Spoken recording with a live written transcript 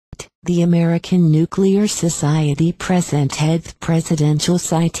The American Nuclear Society present 10th Presidential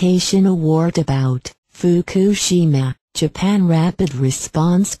Citation Award about Fukushima, Japan. Rapid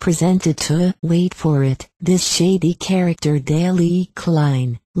response presented to, wait for it, this shady character Dale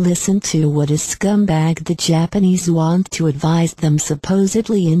Klein. Listen to what a scumbag the Japanese want to advise them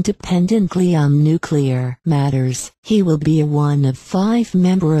supposedly independently on nuclear matters. He will be a one of 5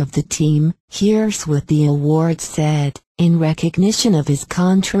 member of the team. Here's what the award said. In recognition of his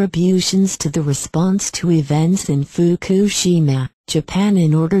contributions to the response to events in Fukushima, Japan,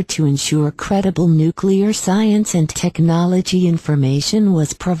 in order to ensure credible nuclear science and technology information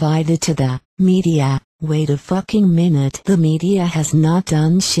was provided to the media. Wait a fucking minute. The media has not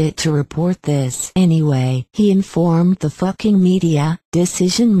done shit to report this. Anyway, he informed the fucking media,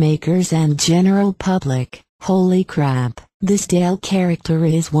 decision makers and general public. Holy crap. This Dale character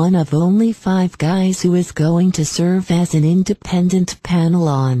is one of only 5 guys who is going to serve as an independent panel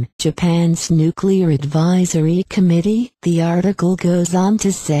on Japan's Nuclear Advisory Committee. The article goes on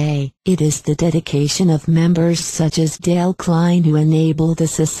to say, it is the dedication of members such as Dale Klein who enable the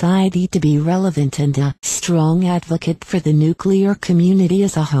society to be relevant and a strong advocate for the nuclear community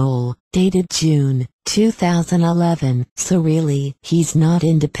as a whole. Dated June 2011. So really, he's not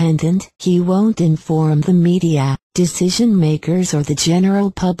independent. He won't inform the media, decision makers or the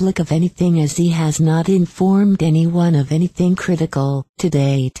general public of anything, as he has not informed anyone of anything critical to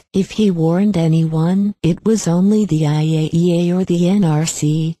date. If he warned anyone, it was only the IAEA or the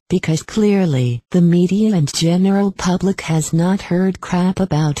NRC, because clearly the media and general public has not heard crap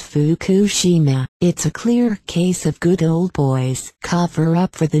about Fukushima. It's a clear case of good old boys cover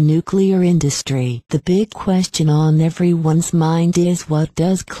up for the nuclear industry. The big question on everyone's mind is, what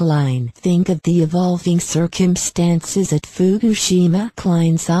does Klein think of the evolving circumstances at Fukushima?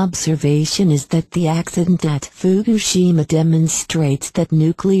 Klein's observation is that the accident at Fukushima demonstrates that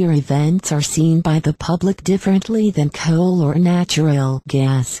nuclear events are seen by the public differently than coal or natural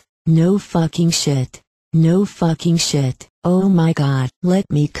gas. No fucking shit. No fucking shit. Oh my god.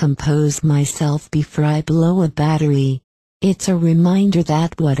 Let me compose myself before I blow a battery. It's a reminder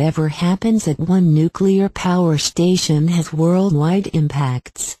that whatever happens at one nuclear power station has worldwide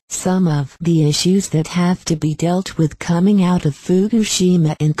impacts. Some of the issues that have to be dealt with coming out of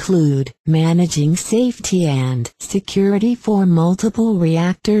Fukushima include managing safety and security for multiple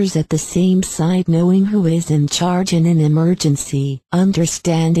reactors at the same site, knowing who is in charge in an emergency,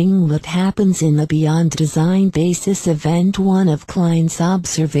 understanding what happens in a beyond design basis event. One of Klein's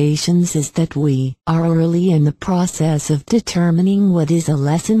observations is that we are early in the process of determining what is a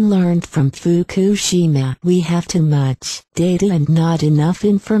lesson learned from Fukushima. We have too much data and not enough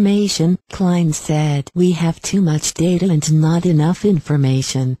information, Klein said. We have too much data and not enough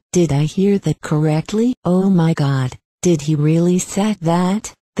information. Did I hear that correctly? Oh my god, did he really say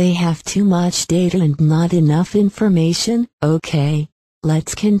that? They have too much data and not enough information? Okay,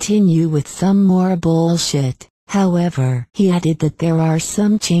 let's continue with some more bullshit. However, he added that there are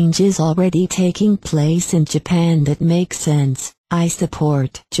some changes already taking place in Japan that make sense. I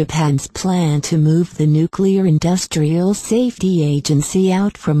support Japan's plan to move the Nuclear Industrial Safety Agency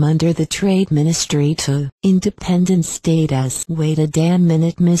out from under the Trade Ministry to independent status. Wait a damn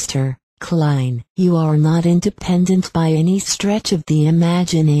minute, Mr. Klein. You are not independent by any stretch of the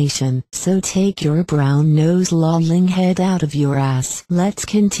imagination, so take your brown-nosed lolling head out of your ass. Let's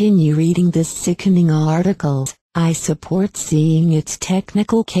continue reading this sickening article. I support seeing its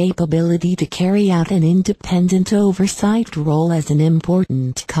technical capability to carry out an independent oversight role as an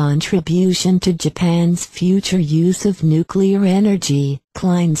important contribution to Japan's future use of nuclear energy,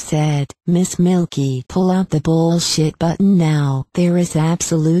 Klein said. Miss Milky, pull out the bullshit button now. There is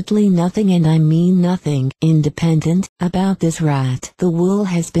absolutely nothing, and I mean nothing, independent about this rat. The wool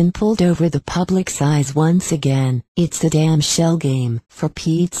has been pulled over the public's eyes once again. It's a damn shell game, for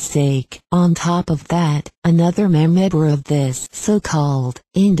Pete's sake. On top of that, another member of this so-called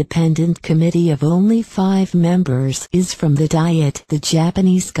independent committee of only 5 members is from the Diet, the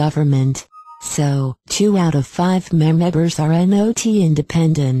Japanese government. So, 2 out of 5 members are not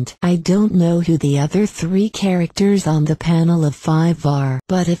independent. I don't know who the other 3 characters on the panel of 5 are,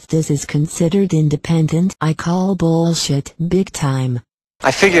 but if this is considered independent, I call bullshit big time. I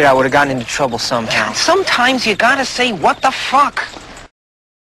figured I would have gotten into trouble somehow. Sometimes you gotta say, what the fuck?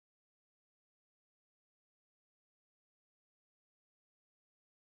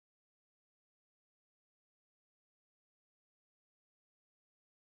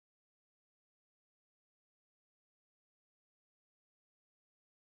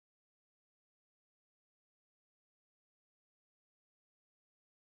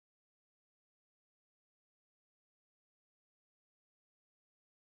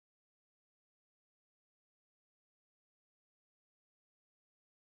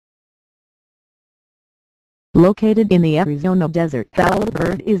 Located in the Arizona desert,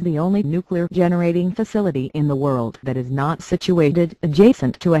 RABID is the only nuclear generating facility in the world that is not situated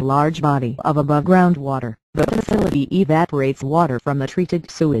adjacent to a large body of above-ground water. The facility evaporates water from the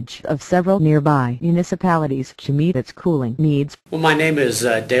treated sewage of several nearby municipalities to meet its cooling needs. Well, my name is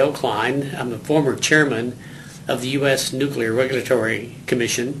Dale Klein. I'm the former chairman of the U.S. Nuclear Regulatory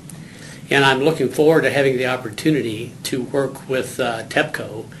Commission, and I'm looking forward to having the opportunity to work with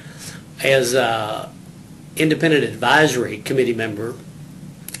TEPCO as an independent advisory committee member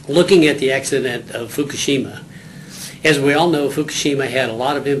looking at the accident of Fukushima. As we all know, Fukushima had a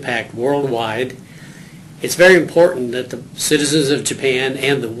lot of impact worldwide. It's very important that the citizens of Japan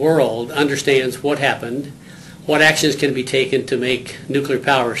and the world understands what happened, what actions can be taken to make nuclear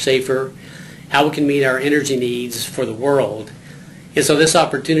power safer, how we can meet our energy needs for the world. And so this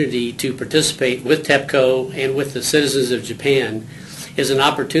opportunity to participate with TEPCO and with the citizens of Japan is an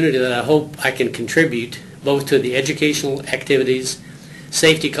opportunity that I hope I can contribute both to the educational activities,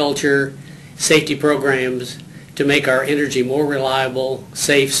 safety culture, safety programs, to make our energy more reliable,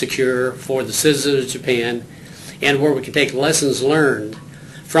 safe, secure for the citizens of Japan, and where we can take lessons learned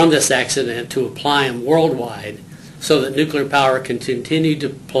from this accident to apply them worldwide so that nuclear power can continue to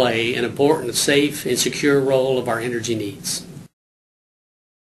play an important, safe, and secure role of our energy needs.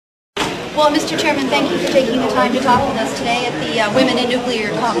 Well, Mr. Chairman, thank you for taking the time to talk with us today at the Women in Nuclear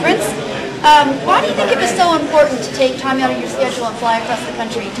Conference. Why do you think it was so important to take time out of your schedule and fly across the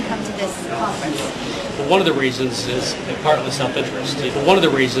country to come to this conference? Well, one of the reasons is partly self-interest. One of the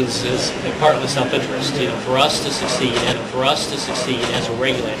reasons is partly self-interest. For us to succeed, and for us to succeed as a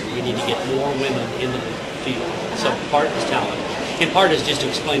regulator, we need to get more women into the field. So part is talent, and part is just to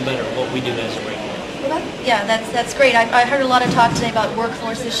explain better what we do as a regulator. Well, that's great. I heard a lot of talk today about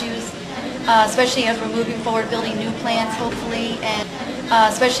workforce issues, especially as we're moving forward building new plants, hopefully,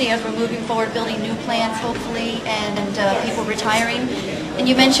 and people retiring. And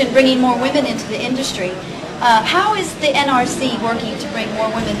you mentioned bringing more women into the industry. How is the NRC working to bring more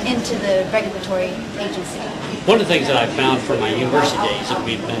women into the regulatory agency? One of the things that I've found from my university days that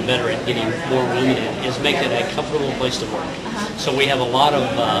we've been better at getting more women in is make it a comfortable place to work. So we have a lot of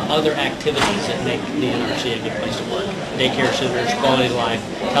other activities that make the NRC a good place to work. Daycare centers, quality of life,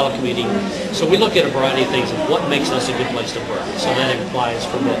 telecommuting. So we look at a variety of things of what makes us a good place to work. So that applies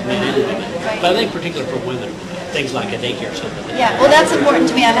for both men and women. But I think particularly for women, things like a daycare center. Yeah, well, that's important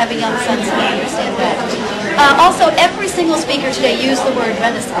to me. I have a young son, so I understand that. Also, every single speaker today used the word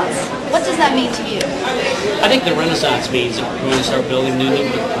renaissance. What does that mean to you? I think the renaissance means that we're going to start building new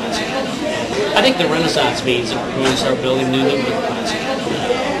nuclear plants. I think the renaissance means that we're going to start building new nuclear plants.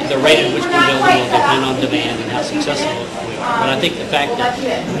 The rate at which we build them will depend on demand and how successful we are. But I think the fact that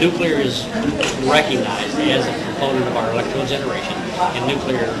nuclear is recognized as a component of our electrical generation, and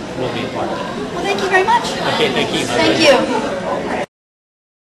nuclear will be a part of that. Well, thank you very much. Okay, thank you. Thank you.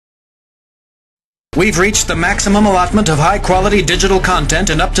 We've reached the maximum allotment of high-quality digital content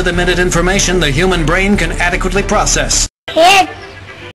and up-to-the-minute information the human brain can adequately process. Here